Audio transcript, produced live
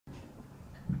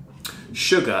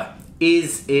Sugar,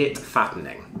 is it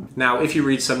fattening? Now, if you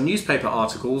read some newspaper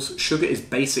articles, sugar is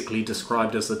basically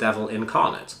described as the devil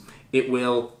incarnate. It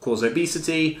will cause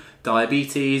obesity,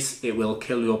 diabetes, it will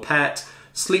kill your pet,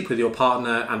 sleep with your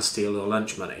partner, and steal your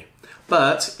lunch money.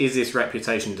 But is this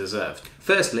reputation deserved?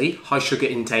 Firstly, high sugar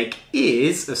intake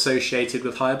is associated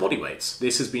with higher body weights.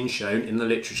 This has been shown in the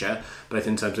literature, both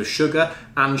in terms of sugar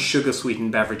and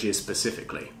sugar-sweetened beverages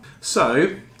specifically.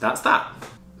 So, that's that.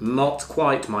 Not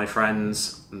quite, my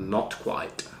friends, not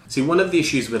quite. See, one of the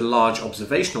issues with large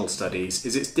observational studies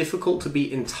is it's difficult to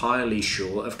be entirely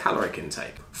sure of caloric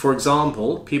intake. For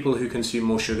example, people who consume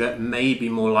more sugar may be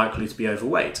more likely to be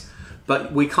overweight,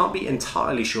 but we can't be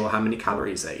entirely sure how many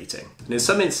calories they're eating. And in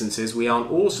some instances, we aren't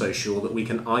also sure that we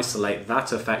can isolate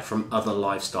that effect from other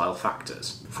lifestyle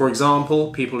factors. For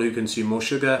example, people who consume more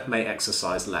sugar may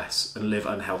exercise less and live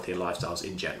unhealthier lifestyles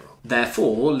in general.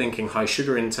 Therefore, linking high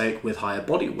sugar intake with higher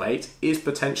body weight is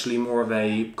potentially more of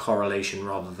a correlation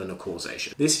rather than a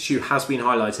causation. This issue has been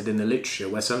highlighted in the literature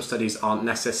where some studies aren't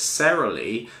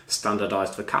necessarily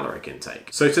standardized for caloric intake.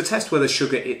 So to test whether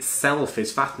sugar itself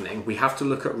is fattening, we have to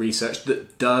look at research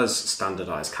that does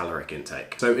standardize caloric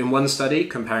intake. So in one study,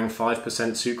 comparing 5%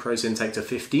 sucrose intake to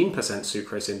 15%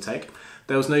 sucrose intake,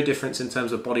 there was no difference in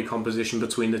terms of body composition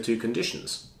between the two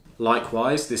conditions.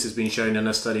 Likewise, this has been shown in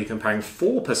a study comparing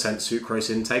 4%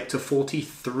 sucrose intake to 43%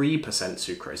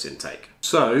 sucrose intake.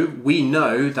 So we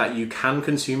know that you can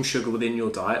consume sugar within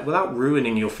your diet without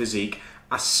ruining your physique,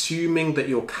 assuming that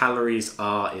your calories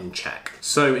are in check.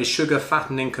 So is sugar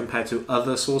fattening compared to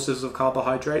other sources of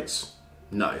carbohydrates?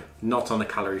 No, not on a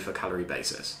calorie for calorie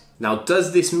basis. Now,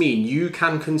 does this mean you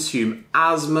can consume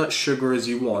as much sugar as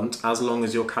you want as long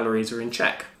as your calories are in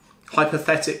check?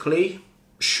 Hypothetically,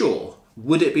 sure.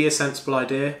 Would it be a sensible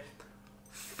idea?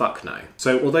 Fuck no.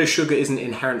 So although sugar isn't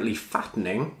inherently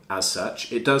fattening as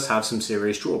such, it does have some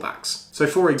serious drawbacks. So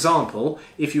for example,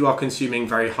 if you are consuming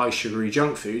very high sugary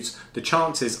junk foods, the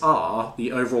chances are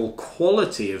the overall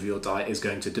quality of your diet is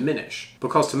going to diminish.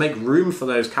 Because to make room for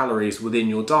those calories within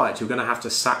your diet, you're going to have to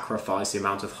sacrifice the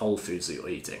amount of whole foods that you're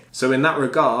eating. So in that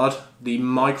regard, the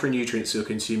micronutrients you're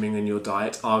consuming in your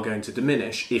diet are going to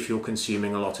diminish if you're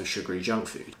consuming a lot of sugary junk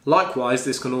food. Likewise,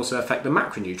 this can also affect the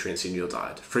macronutrients in your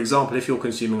diet. For example, if you're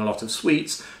consuming a lot of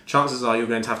sweets, chances are you're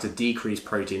going to have to decrease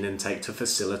protein intake to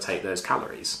facilitate those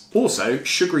calories. Also,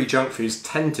 sugary junk foods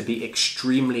tend to be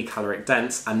extremely caloric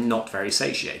dense and not very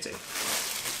satiating.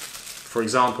 For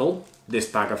example, this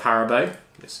bag of Haribo,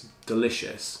 this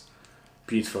delicious,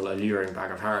 beautiful, alluring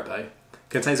bag of Haribo,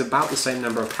 contains about the same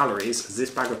number of calories as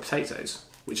this bag of potatoes,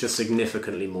 which are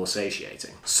significantly more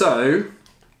satiating. So,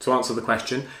 to answer the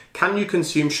question, can you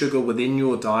consume sugar within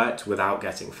your diet without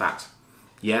getting fat?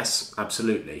 Yes,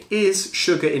 absolutely. Is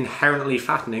sugar inherently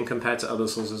fattening compared to other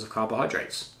sources of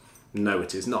carbohydrates? No,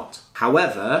 it is not.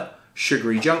 However,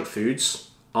 sugary junk foods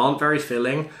aren't very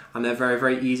filling and they're very,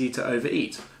 very easy to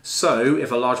overeat. So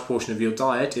if a large portion of your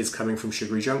diet is coming from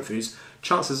sugary junk foods,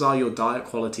 chances are your diet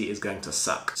quality is going to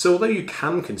suck. So although you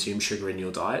can consume sugar in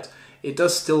your diet, it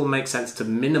does still make sense to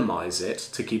minimize it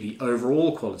to keep the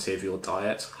overall quality of your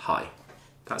diet high.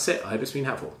 That's it. I hope it's been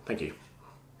helpful. Thank you.